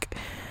floating.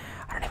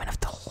 I don't even have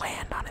to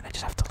land on it. I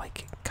just have to,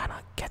 like, kind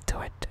of get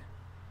to it.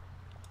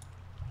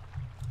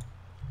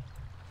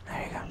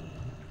 There you go.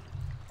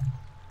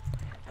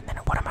 And then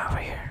what am I over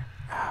here?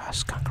 A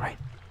skunk, right?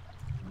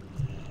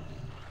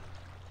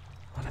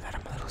 Look at that,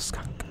 I'm a little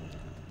skunk.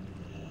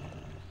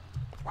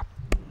 Whoop.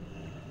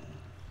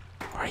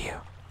 Who are you?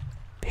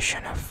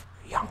 Vision of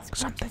young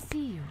something. Good to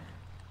see you.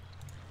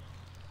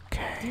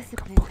 Okay,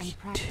 Discipline complete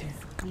and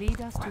practice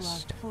lead us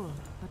quest. to our full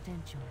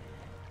potential.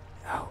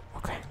 Oh,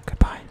 okay,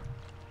 goodbye.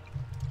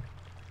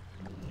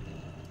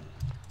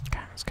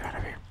 let's get out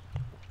of here.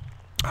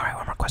 Alright,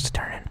 one more quest to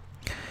turn in.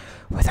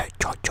 Without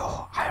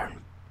Jojo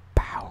Iron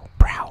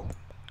Brow.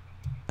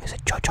 Is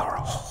it Jojo or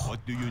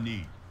What do you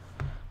need?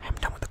 I'm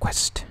done with the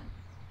quest.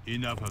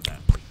 Enough of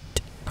that.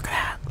 Look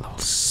at that, level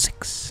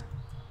 6.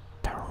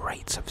 The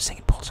rates of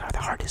singing bowls are the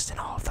hardest in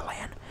all of the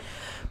land,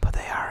 but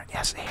they are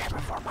as air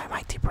before my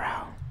mighty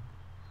brow.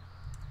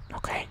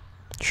 Okay,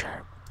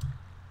 sure.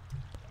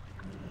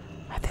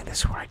 I think this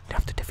is where I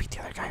have to defeat the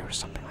other guy or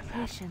something like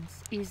that.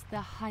 Patience is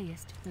the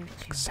highest virtue.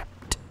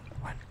 Except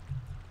when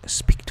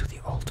speak to the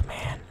old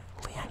man,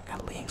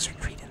 Liang's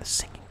retreat in the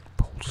singing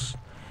bowls.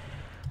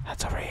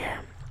 That's over here.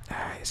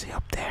 Is he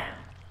up there?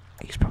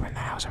 He's probably in the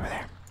house over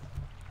there.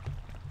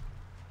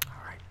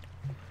 Alright.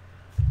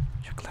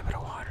 Drink a little bit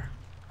of water.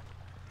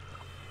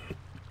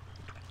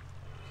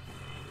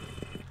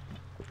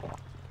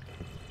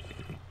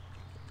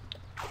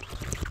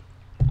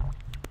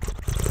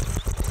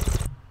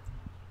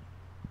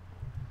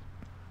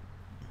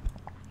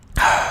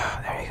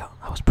 There you go.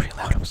 That was pretty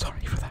loud. I'm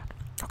sorry for that.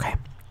 Okay.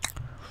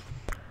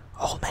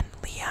 Old man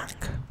Liang.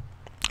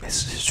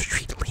 This is his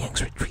retreat.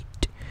 Liang's retreat.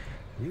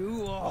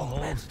 You are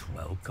most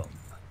welcome.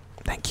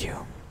 Thank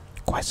you.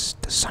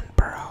 Quest the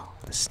Sunburrow.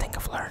 The sting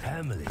of learning.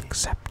 Family,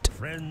 Accept.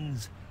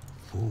 friends,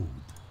 food.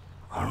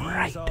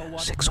 Alright. These are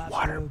what 6 matter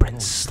water prince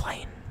most.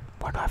 slain.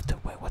 What do I have to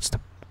wait? What's the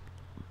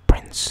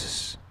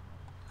princes?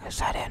 Is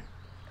that it?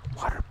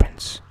 Water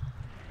prince.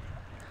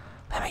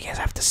 Let me guess,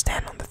 I have to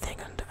stand on the thing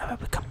and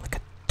become like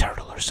a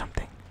turtle or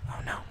something.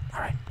 Oh no.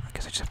 Alright. I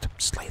guess I just have to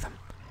slay them.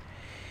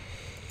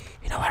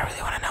 You know what I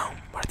really want to know?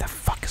 Where the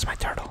fuck is my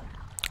turtle?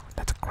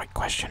 That's a great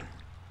question.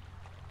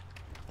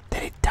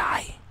 Did it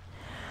die?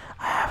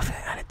 I have a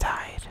feeling that it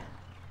died.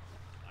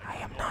 I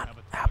am not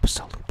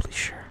absolutely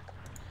sure.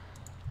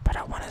 But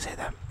I want to say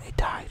that it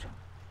died.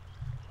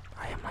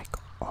 I am like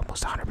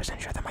almost 100%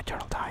 sure that my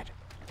turtle died.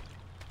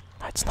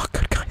 That's not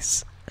good,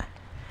 guys.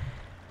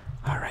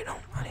 Alright, no,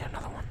 I need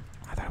another one.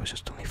 I thought it was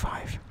just only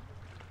 5.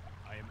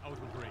 I am out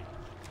of range.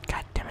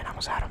 God damn it, I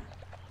almost had him.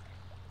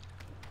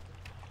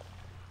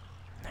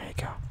 There you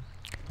go.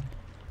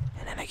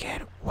 And then I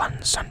get 1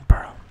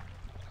 Sunburrow.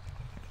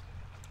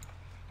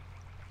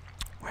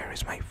 Where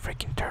is my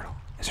freaking turtle?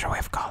 Is there a way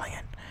of calling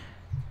it?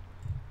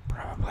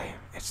 Probably.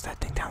 It's that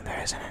thing down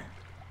there, isn't it?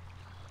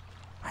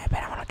 I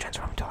bet I want to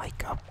transform into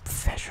like a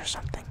fish or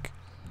something.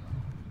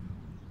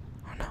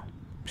 Oh no,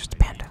 just a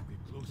panda.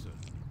 Get closer.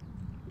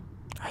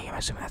 I am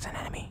assuming that's an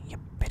enemy. Yep,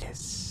 it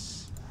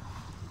is.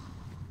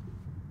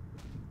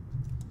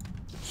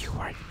 You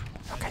are.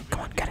 Okay,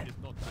 come on, get it. It's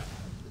not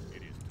that.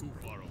 It is too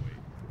far away.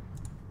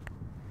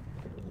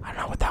 I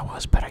don't know what that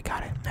was, but I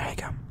got it. There you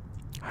go.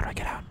 How do I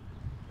get out?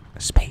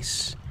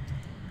 Space.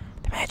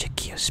 The magic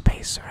key of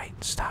space.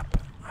 Alright, stop.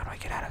 How do I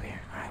get out of here?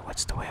 Alright,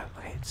 what's the way?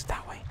 Okay, it's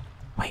that way.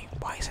 Wait,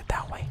 why is it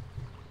that way?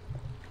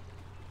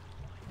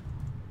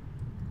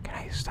 Can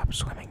I stop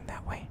swimming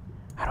that way?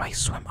 How do I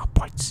swim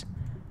upwards?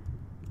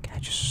 Can I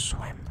just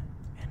swim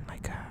in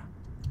like a...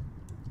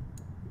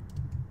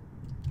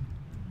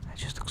 That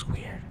just looks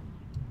weird.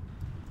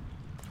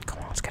 Come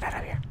on, let's get out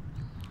of here.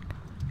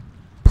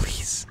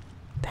 Please.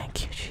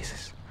 Thank you,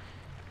 Jesus.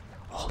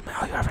 Old man,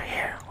 oh, you're over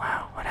here.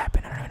 Wow, what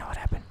happened? I don't even know what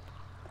happened.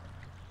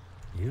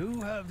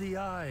 You have the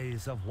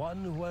eyes of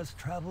one who has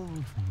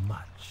traveled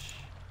much.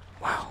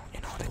 Wow, you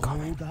know what they call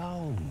me. Slow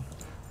down.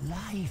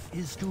 Life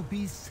is to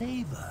be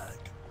savored.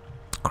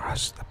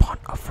 Cross the pond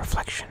of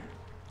reflection.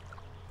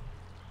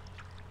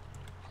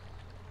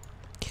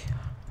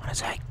 I want to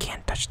say I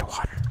can't touch the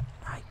water.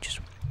 I just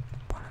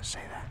want to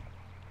say that.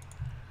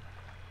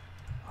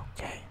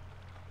 Okay.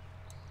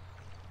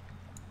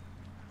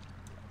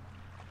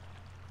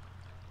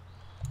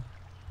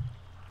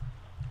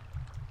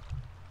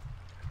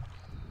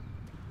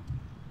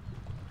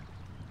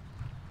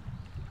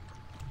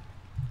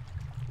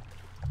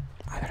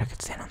 I thought I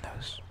could stand on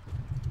those.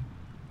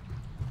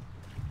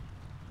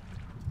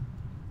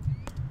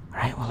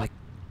 Alright, well, I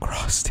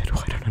crossed it.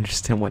 Well, I don't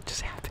understand what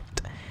just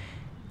happened.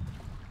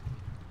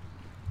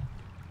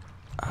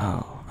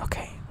 Oh,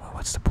 okay. Well,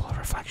 what's the pool of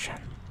reflection?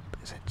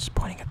 Is it just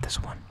pointing at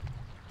this one?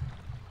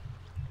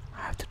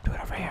 I have to do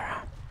it over here,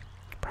 huh?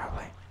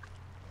 Probably.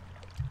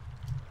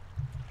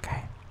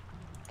 Okay.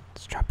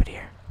 Let's drop it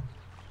here.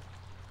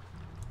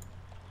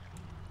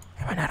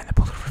 Am I not in the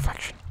pool of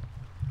reflection?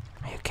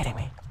 Are you kidding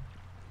me?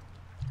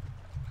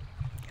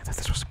 I thought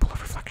this was the pool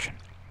of reflection.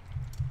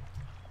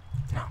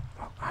 No.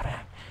 Well, how did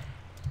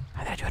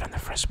I do it in the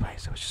first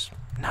place? It was just...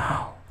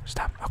 No.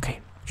 Stop. Okay.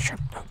 Sure.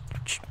 No.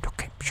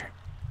 Okay. Sure.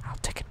 I'll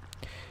take it.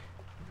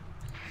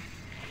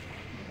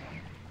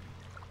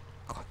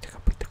 Click to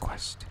complete the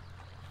quest.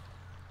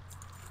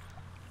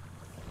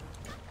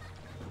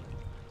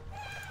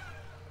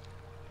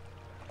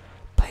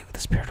 Play with the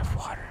spirit of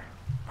water.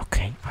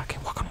 Okay. I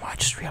can walk on water. I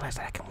just realized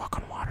that I can walk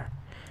on water.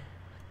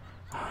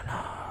 Oh no.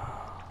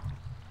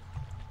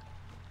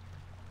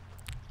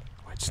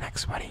 What's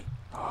next, buddy?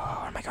 Oh,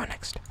 where am I going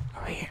next?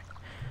 Over here.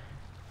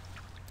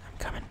 I'm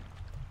coming.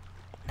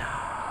 No,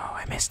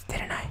 I missed,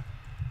 didn't I?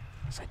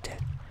 Yes, I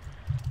did.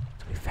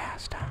 It's be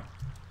fast, huh?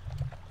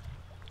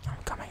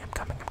 I'm coming,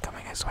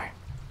 I swear.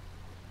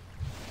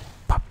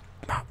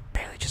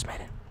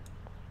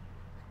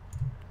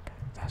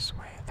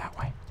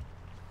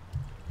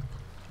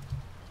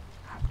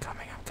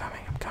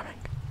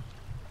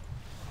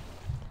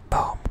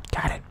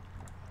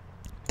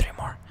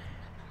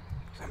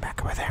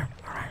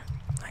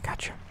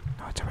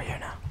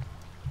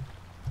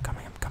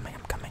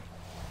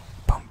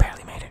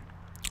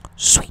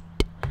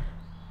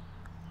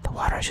 The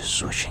water is just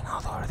swooshing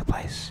all over the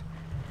place.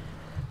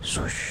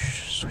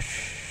 Swoosh,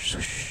 swoosh,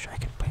 swoosh. I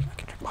can drink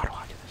water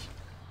while I do this.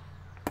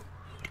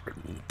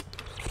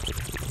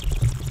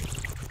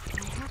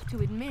 I have to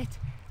admit,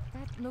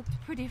 that looked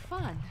pretty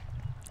fun.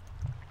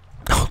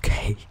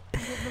 Okay.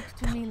 And it looks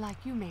to me like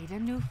you made a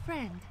new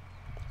friend.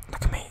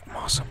 Look at me, I'm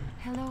awesome.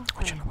 Hello,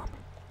 What you friend. know about me?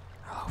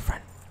 Hello,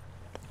 friend.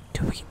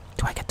 Do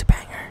I get to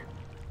bang her?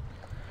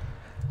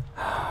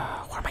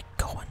 Where am I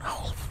going?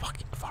 How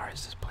fucking far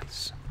is this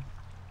place?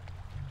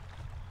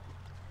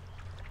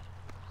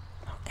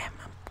 Oh, I'm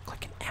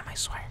clicking M, I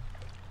swear.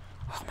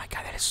 Oh my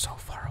god, that is so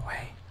far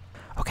away.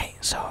 Okay,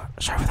 so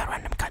sorry for that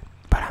random cut,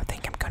 but I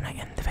think I'm gonna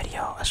end the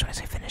video as soon as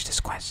I finish this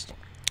quest.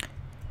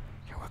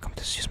 You're welcome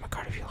to use my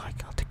card if you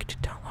like. I'll take it to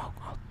town. Oh,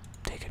 I'll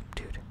take it,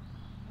 dude.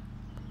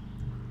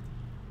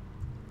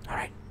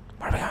 Alright,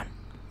 where are we on?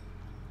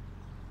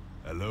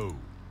 Hello.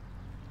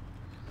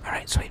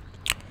 Alright, sweet.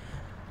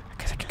 I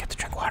guess I can get to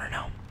drink water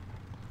now.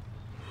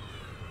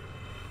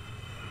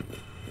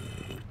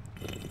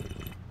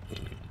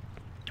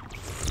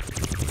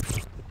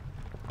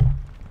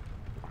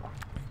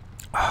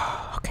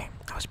 Oh, okay,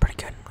 that was pretty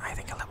good. I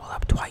think I leveled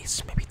up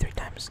twice, maybe 3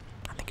 times.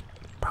 I think it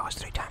probably was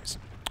 3 times.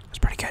 It was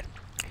pretty good.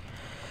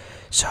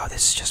 So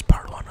this is just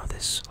part 1 of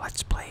this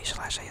Let's Play /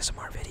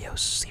 ASMR videos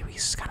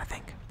series kind of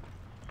thing.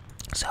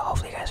 So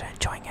hopefully you guys are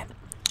enjoying it.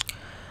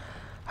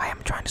 I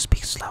am trying to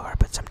speak slower,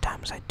 but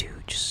sometimes I do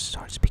just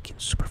start speaking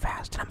super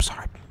fast, and I'm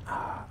sorry.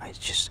 It's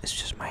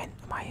just my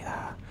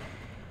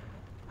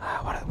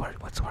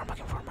what's the word I'm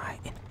looking for? My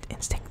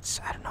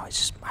instincts. I don't know. It's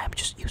just I'm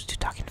just used to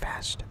talking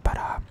fast, but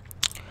I'll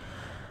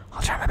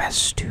try my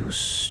best to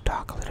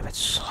talk a little bit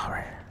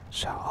slower.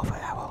 So hopefully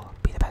that will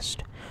be the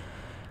best.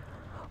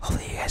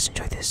 Hopefully you guys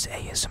enjoyed this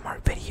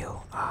ASMR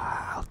video.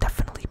 I'll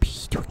definitely be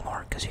doing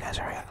more because you guys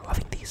are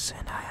loving these,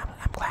 and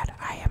I'm glad.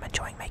 I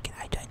enjoy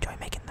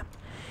making them.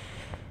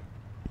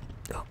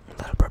 Oh, a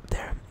little burp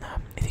there.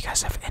 If you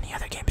guys have any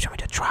other games you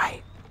want me to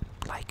try,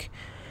 like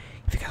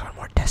if you guys want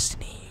more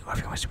Destiny, or if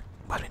you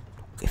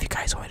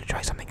guys want me to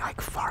try something like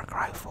Far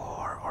Cry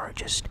 4 or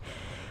just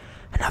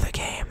another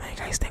game that you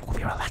guys think will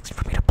be relaxing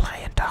for me to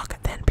play and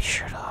talk, then be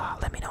sure to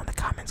let me know in the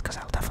comments because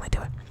I'll definitely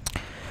do it.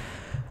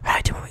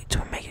 Alright,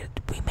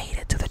 we made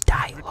it to the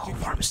Dialogue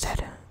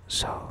Farmstead,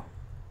 so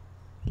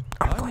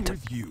I'm going to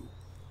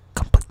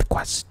complete the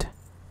quest.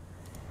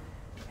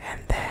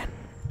 And then,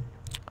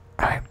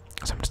 alright,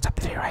 so I'm gonna stop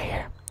the video right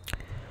here.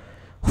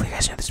 Hope you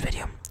guys enjoyed this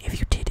video. If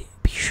you did,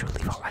 be sure to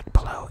leave a like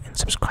below and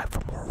subscribe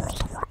for more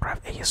World of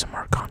Warcraft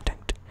ASMR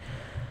content.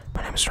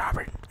 My name is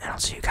Robert, and I'll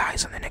see you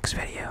guys in the next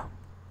video.